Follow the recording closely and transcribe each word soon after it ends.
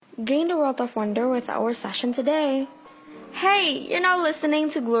gain the world of wonder with our session today. Hey, you're now listening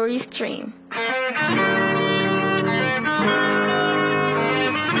to Glory Stream.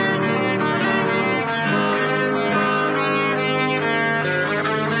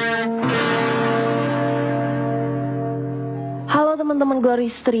 Halo teman-teman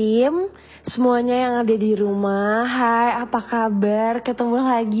Glory Stream, semuanya yang ada di rumah. Hai, apa kabar? Ketemu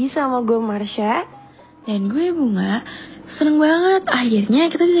lagi sama gue Marsha dan gue Bunga. Seneng banget, akhirnya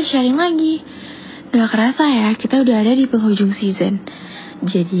kita bisa sharing lagi. Gak kerasa ya, kita udah ada di penghujung season.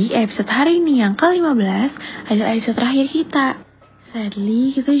 Jadi episode hari ini yang ke-15 adalah episode terakhir kita.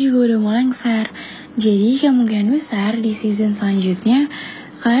 Sadly, kita juga udah mau lengser. Jadi kemungkinan besar di season selanjutnya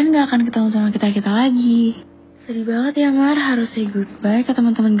kalian gak akan ketemu sama kita lagi. Sedih banget ya Mar, harus say goodbye ke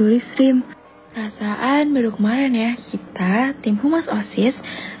teman-teman Glory Stream. Perasaan baru kemarin ya, kita tim Humas OSIS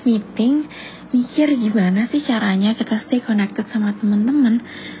meeting mikir gimana sih caranya kita stay connected sama teman-teman,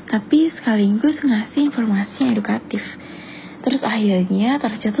 tapi sekaligus ngasih informasi yang edukatif. Terus akhirnya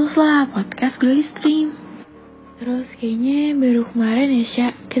tercetuslah podcast Glory Stream. Terus kayaknya baru kemarin ya Sya,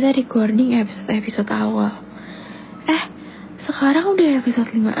 kita recording episode awal. Sekarang udah episode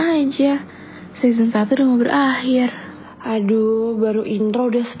 5 aja. Season 1 udah mau berakhir. Aduh, baru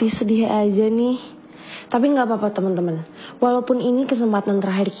intro udah sedih-sedih aja nih. Tapi gak apa-apa teman-teman. Walaupun ini kesempatan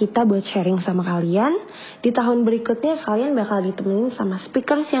terakhir kita buat sharing sama kalian, di tahun berikutnya kalian bakal ditemenin sama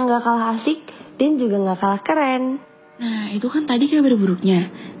speakers yang gak kalah asik dan juga gak kalah keren. Nah, itu kan tadi kabar buruknya.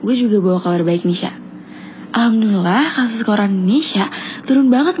 Gue juga bawa kabar baik nih, Sya. Alhamdulillah, kasus corona Indonesia turun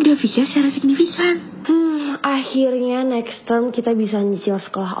banget grafiknya secara signifikan. Akhirnya next term kita bisa nyicil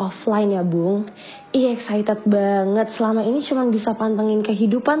sekolah offline ya Bung. Excited banget. Selama ini cuma bisa pantengin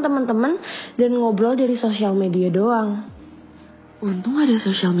kehidupan teman-teman dan ngobrol dari sosial media doang. Untung ada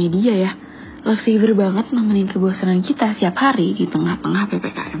sosial media ya. Lifesaver banget nemenin kebosanan kita setiap hari di tengah-tengah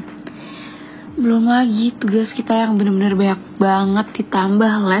PPKM. Belum lagi tugas kita yang benar-benar banyak banget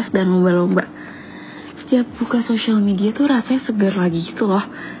ditambah les dan lomba-lomba. Setiap buka sosial media tuh rasanya segar lagi gitu loh.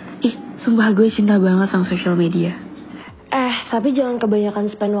 Sumpah gue cinta banget sama sosial media. Tapi jangan kebanyakan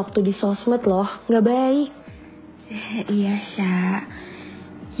spend waktu di sosmed loh, gak baik. Iya Sya.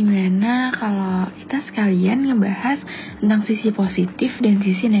 Gimana kalau kita sekalian ngebahas tentang sisi positif dan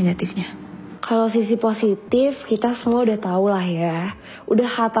sisi negatifnya? Kalau sisi positif kita semua udah tahu lah ya. Udah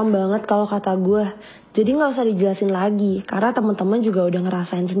khatam banget kalau kata gue. Jadi gak usah dijelasin lagi, karena teman-teman juga udah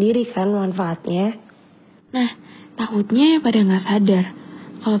ngerasain sendiri kan manfaatnya. Nah, takutnya pada gak sadar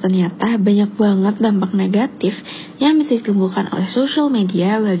kalau ternyata banyak banget dampak negatif yang bisa ditimbulkan oleh social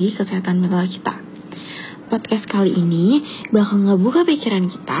media bagi kesehatan mental kita. Podcast kali ini bakal ngebuka pikiran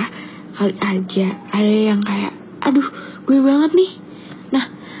kita. Kali aja ada yang kayak, aduh gue banget nih. Nah,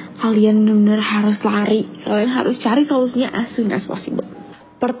 kalian benar harus lari. Kalian harus cari solusinya as soon as possible.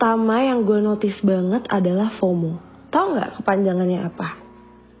 Pertama yang gue notice banget adalah FOMO. Tahu gak kepanjangannya apa?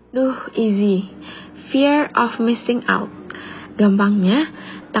 Easy. Fear of missing out. Gampangnya,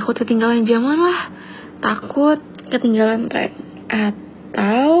 takut ketinggalan zaman lah. Takut ketinggalan tren.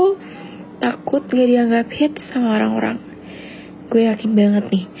 Atau takut gak dianggap hits sama orang-orang. Gue yakin banget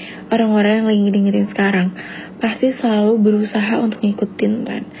nih, orang-orang yang lagi dengerin sekarang pasti selalu berusaha untuk ngikutin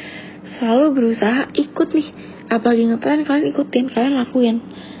tren. Selalu berusaha ikut nih. Apalagi ngetren kalian ikutin, kalian lakuin.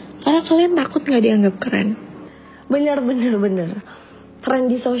 Karena kalian takut gak dianggap keren. Bener. Tren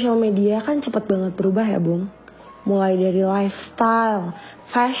di sosial media kan cepet banget berubah ya Bung. Mulai dari lifestyle,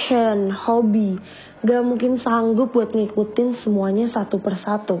 fashion, hobi, gak mungkin sanggup buat ngikutin semuanya satu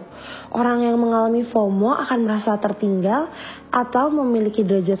persatu. Orang yang mengalami FOMO akan merasa tertinggal atau memiliki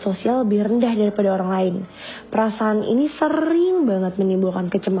derajat sosial lebih rendah daripada orang lain. Perasaan ini sering banget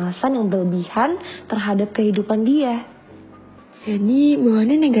menimbulkan kecemasan yang berlebihan terhadap kehidupan dia. Jadi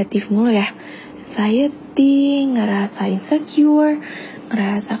bawaannya negatif mulu ya. Anxiety, ngerasa insecure,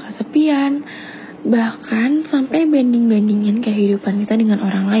 ngerasa kesepian, bahkan sampai banding-bandingin kehidupan kita dengan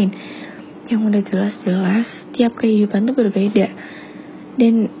orang lain yang udah jelas-jelas tiap kehidupan tuh berbeda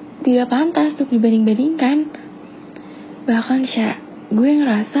dan tidak pantas untuk dibanding-bandingkan. Bahkan gue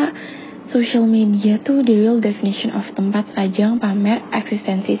ngerasa social media tuh the real definition of tempat ajang pamer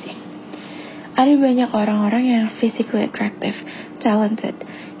eksistensi sih. Ada banyak orang-orang yang physically attractive, talented,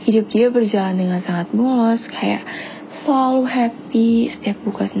 hidup dia berjalan dengan sangat mulus, kayak selalu happy, setiap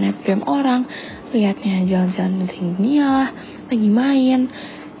buka snapgram orang lihatnya jalan-jalan di dunia lah, lagi main,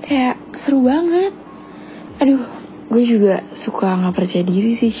 kayak seru banget. Gue juga suka gak percaya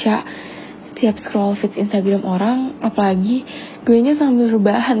diri sih Sya. Setiap scroll feed Instagram orang, apalagi gue nya sambil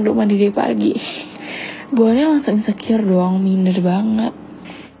rebahan rumah mandi pagi, bawaannya langsung insecure doang, minder banget.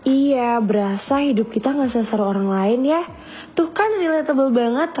 Iya, berasa hidup kita gak seseru orang lain ya. Tuh kan relatable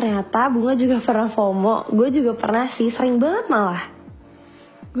banget, ternyata Bunga juga pernah FOMO. Gue juga pernah sih, sering banget malah.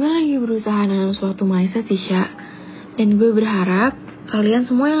 Gue lagi berusaha dalam suatu mindset sih, Sya. Dan gue berharap kalian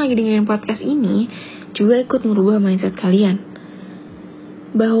semua yang lagi dengerin podcast ini juga ikut merubah mindset kalian.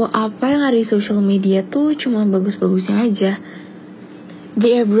 Bahwa apa yang ada di social media tuh cuma bagus-bagusnya aja.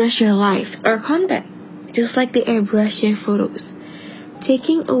 They airbrush your life or content, just like they airbrush your photos,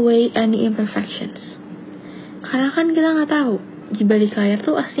 taking away any imperfections. Karena kan kita nggak tahu di balik layar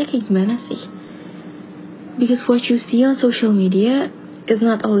tuh aslinya kayak gimana sih. Because what you see on social media is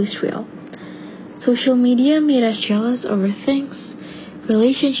not always real. Social media made us jealous over things,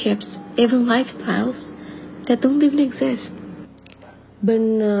 relationships, even lifestyles that don't even exist.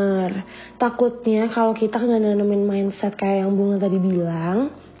 Bener, takutnya kalau kita nggak nanemin mindset kayak yang Bunga tadi bilang,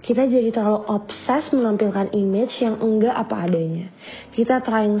 kita jadi terlalu obses menampilkan image yang enggak apa adanya. Kita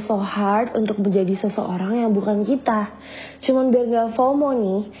trying so hard untuk menjadi seseorang yang bukan kita. Cuman biar gak FOMO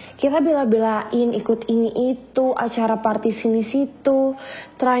nih, kita bela-belain ikut ini itu, acara party sini situ,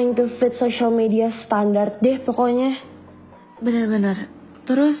 trying to fit social media standar deh pokoknya. Bener-bener.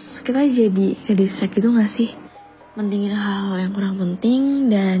 Terus kita jadi ke-distract gitu gak sih? Mentingin hal-hal yang kurang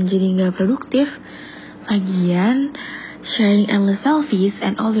penting dan jadi gak produktif. Lagian, sharing endless selfies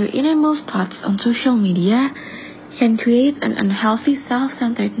and all your innermost thoughts on social media can create an unhealthy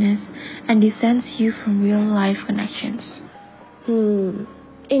self-centeredness and distance you from real-life connections.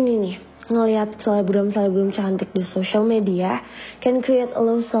 Ini nih, ngelihat selebgram cantik di social media can create a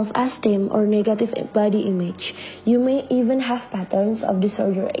low self-esteem or negative body image. You may even have patterns of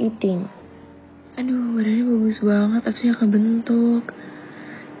disorder eating. Aduh, badannya bagus banget, abisnya kebentuk.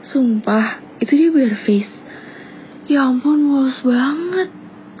 Sumpah, itu dia bare face. Ya ampun, mulus banget.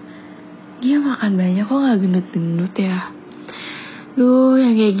 Dia makan banyak kok gak gendut-gendut ya. Duh,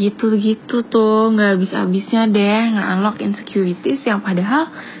 yang kayak gitu-gitu tuh gak habis-habisnya deh nge-unlock insecurities yang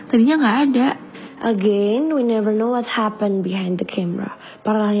padahal tadinya gak ada. Again, we never know what happened behind the camera.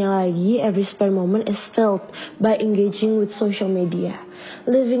 Parahnya lagi, every spare moment is filled by engaging with social media,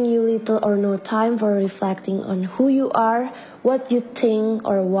 leaving you little or no time for reflecting on who you are, what you think,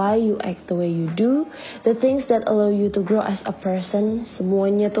 or why you act the way you do. The things that allow you to grow as a person,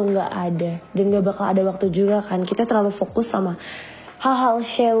 semuanya tuh gak ada. Dan gak bakal ada waktu juga kan, kita terlalu fokus sama hal-hal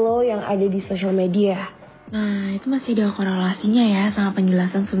shallow yang ada di social media. Nah, itu masih ada korelasinya ya sama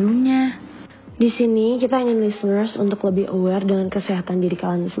penjelasan sebelumnya. Di sini kita ingin listeners untuk lebih aware dengan kesehatan diri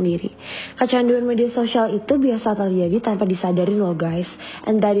kalian sendiri. Kecanduan media sosial itu biasa terjadi tanpa disadari loh guys.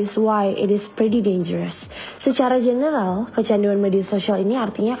 And that is why it is pretty dangerous. Secara general, kecanduan media sosial ini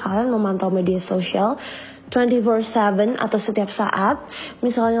artinya kalian memantau media sosial 24/7 atau setiap saat.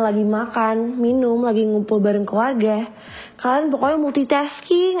 Misalnya lagi makan, minum, lagi ngumpul bareng keluarga. Kalian pokoknya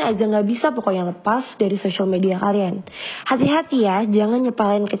multitasking aja, gak bisa pokoknya lepas dari social media kalian. Hati-hati ya, jangan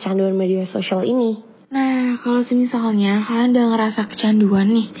nyepelin kecanduan media sosial ini. Nah, kalau misalnya kalian udah ngerasa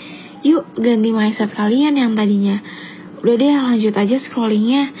kecanduan nih, yuk ganti mindset kalian yang tadinya udah deh lanjut aja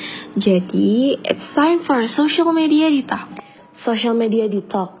scrollingnya. Jadi, it's time for social media detox. Social media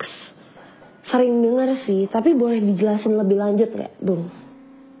detox. Sering denger sih, tapi boleh dijelasin lebih lanjut gak, Bung?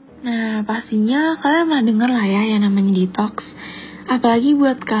 Nah, pastinya kalian pernah denger lah ya yang namanya detox. Apalagi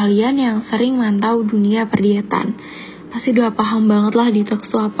buat kalian yang sering mantau dunia perdietan. Pasti udah paham banget lah detox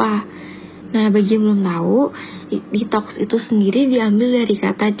itu apa. Nah, bagi yang belum tahu, detox itu sendiri diambil dari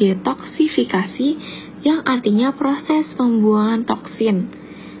kata detoksifikasi yang artinya proses pembuangan toksin.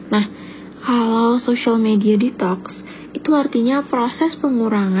 Nah, kalau social media detox, itu artinya proses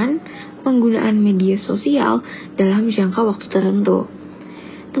pengurangan penggunaan media sosial dalam jangka waktu tertentu.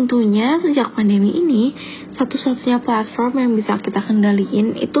 Tentunya sejak pandemi ini, satu-satunya platform yang bisa kita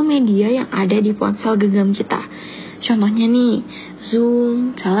kendaliin itu media yang ada di ponsel genggam kita. Contohnya nih,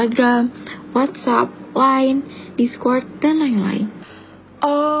 Zoom, Telegram, WhatsApp, Line, Discord, dan lain-lain.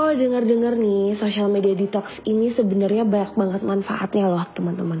 Oh, dengar-dengar nih, social media detox ini sebenarnya banyak banget manfaatnya loh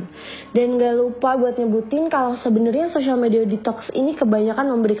teman-teman. Dan gak lupa buat nyebutin kalau sebenarnya social media detox ini kebanyakan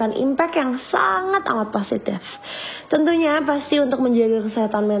memberikan impact yang sangat amat positif. Tentunya pasti untuk menjaga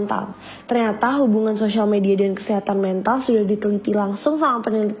kesehatan mental. Ternyata hubungan social media dan kesehatan mental sudah diteliti langsung sama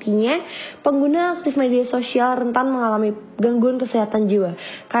penelitinya. Pengguna aktif media sosial rentan mengalami gangguan kesehatan jiwa,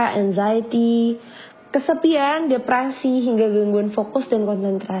 kayak anxiety, kesepian, depresi, hingga gangguan fokus dan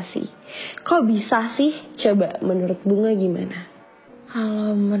konsentrasi. Kok bisa sih? Coba menurut Bunga gimana?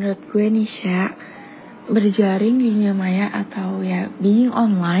 Kalau menurut gue nih Sya, berjaring di dunia maya atau ya being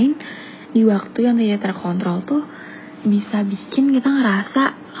online di waktu yang tidak terkontrol tuh bisa bikin kita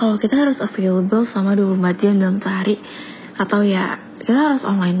ngerasa kalau kita harus available selama 24 jam dalam sehari. Atau ya kita harus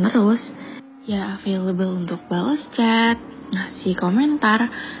online terus. Ya available untuk balas chat, ngasih komentar,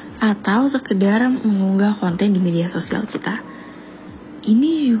 atau sekedar mengunggah konten di media sosial kita.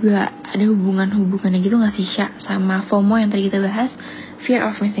 Ini juga ada hubungannya gitu gak sih Sya sama FOMO yang tadi kita bahas, fear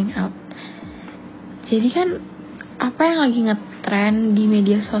of missing out. Jadi kan apa yang lagi ngetrend di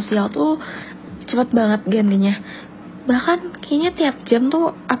media sosial tuh cepet banget gantinya. Bahkan kayaknya tiap jam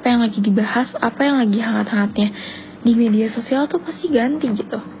tuh apa yang lagi dibahas, apa yang lagi hangat-hangatnya di media sosial tuh pasti ganti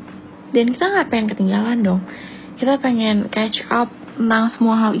gitu. Dan kita gak pengen ketinggalan dong. Kita pengen catch up tentang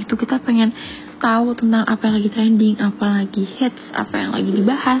semua hal itu. Kita pengen tahu tentang apa yang lagi trending, apa yang lagi hits, apa yang lagi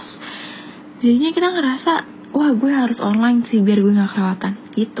dibahas. Jadinya kita ngerasa, wah gue harus online sih biar gue gak kelewatan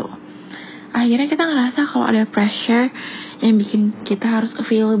gitu. Akhirnya kita ngerasa kalau ada pressure yang bikin kita harus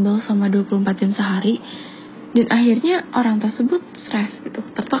available sama 24 jam sehari. Dan akhirnya orang tersebut stres gitu,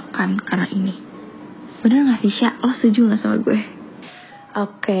 tertekan karena ini. Bener gak sih Sya? Lo setuju gak sama gue?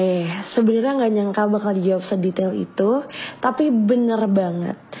 Oke, sebenarnya gak nyangka bakal dijawab sedetail itu, tapi bener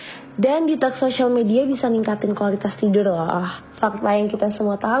banget. Dan detox social media bisa ningkatin kualitas tidur loh. Fakta yang kita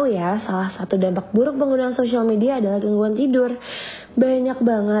semua tahu ya, salah satu dampak buruk penggunaan social media adalah gangguan tidur. Banyak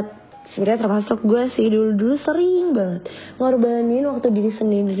banget. Sebenarnya termasuk gue sih dulu sering banget ngorbanin waktu diri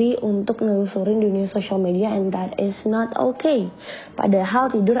sendiri untuk nelusurin dunia social media, and that is not okay.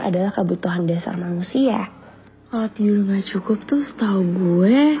 Padahal tidur adalah kebutuhan dasar manusia. Kalau tidur gak cukup tuh setahu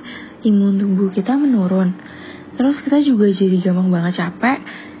gue imun tubuh kita menurun. Terus kita juga jadi gampang banget capek.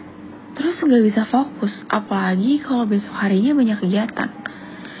 Terus gak bisa fokus, apalagi kalau besok harinya banyak kegiatan.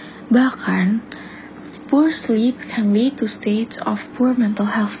 Bahkan, poor sleep can lead to states of poor mental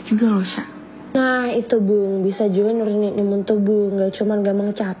health juga loh Sya. Nah itu Bung, bisa juga nurunin imun tubuh. Gak cuma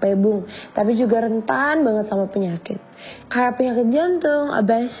gampang capek Bung, tapi juga rentan banget sama penyakit. Kayak penyakit jantung,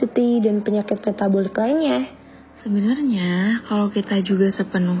 obesity, dan penyakit metabolik lainnya. Sebenarnya kalau kita juga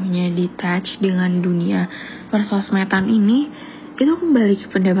sepenuhnya detach dengan dunia persosmedan ini, itu kembali ke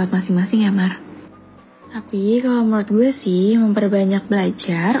pendapat masing-masing ya Mar. Tapi kalau menurut gue sih memperbanyak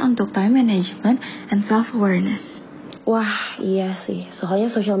belajar untuk time management and self-awareness. Wah iya sih,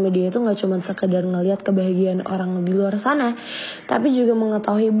 soalnya social media itu gak cuma sekedar ngelihat kebahagiaan orang di luar sana, tapi juga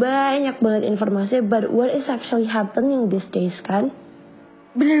mengetahui banyak banget informasi about what is actually happening these days kan.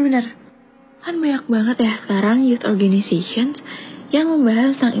 Bener-bener, kan banyak banget ya sekarang youth organizations yang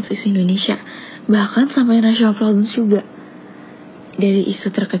membahas tentang isu Indonesia, bahkan sampai national problems juga. Dari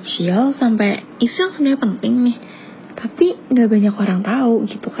isu terkecil sampai isu yang sebenarnya penting nih, tapi gak banyak orang tahu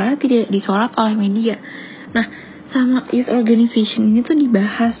gitu karena tidak disorot oleh media. Nah, sama youth organization ini tuh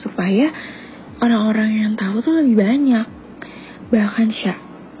dibahas supaya orang-orang yang tahu tuh lebih banyak. Bahkan Sya,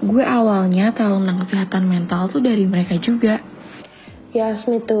 gue awalnya tahu tentang kesehatan mental tuh dari mereka juga. Ya,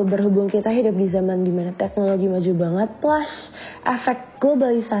 Smith tuh berhubung kita hidup di zaman dimana teknologi maju banget, plus efek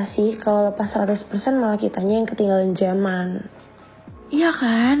globalisasi, kalau lepas 100% malah kitanya yang ketinggalan zaman. Iya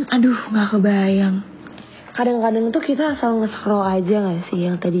kan? Aduh, gak kebayang. Kadang-kadang tuh kita asal nge-scroll aja gak sih,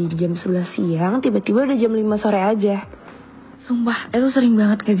 yang tadi jam 11 siang, tiba-tiba udah jam 5 sore aja. Sumpah, itu sering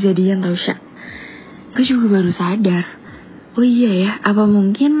banget kejadian tau Sya. Gue juga baru sadar. Oh iya ya, apa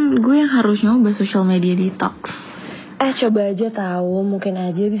mungkin gue yang harus nyoba social media detox? Coba aja tahu, mungkin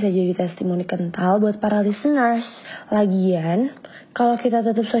aja bisa jadi testimoni kental buat para listeners. Lagian, kalau kita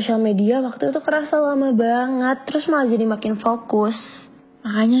tutup sosial media, waktu itu kerasa lama banget, terus malah jadi makin fokus.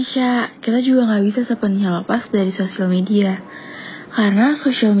 Makanya Sya, kita juga gak bisa sepenuhnya lepas dari sosial media. Karena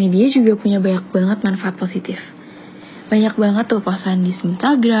sosial media juga punya banyak banget manfaat positif. Banyak banget tuh posan di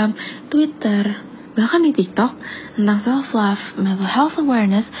Instagram, Twitter, bahkan di TikTok tentang self-love, mental health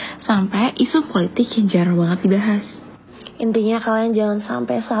awareness, sampai isu politik yang jarang banget dibahas. Intinya kalian jangan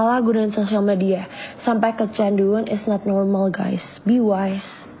sampai salah gunain sosial media. Sampai kecanduan is not normal guys. Be wise.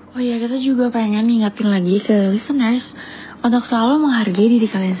 Oh iya, kita juga pengen ngingetin lagi ke listeners untuk selalu menghargai diri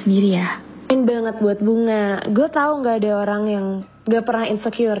kalian sendiri ya. Pengen banget buat Bunga. Gue tahu gak ada orang yang gak pernah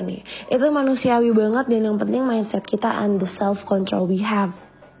insecure nih. Itu manusiawi banget, dan yang penting mindset kita and the self-control we have.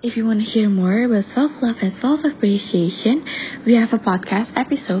 If you want to hear more about self-love and self-appreciation, we have a podcast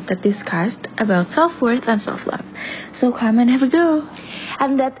episode that discussed about self-worth and self-love. So come and have a go.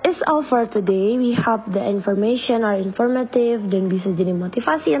 And that is all for today. We hope the information are informative dan bisa jadi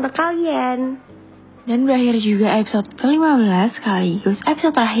motivasi untuk kalian. Dan berakhir juga episode ke-15 sekaligus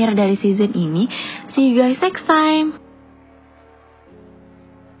episode terakhir dari season ini. See you guys next time.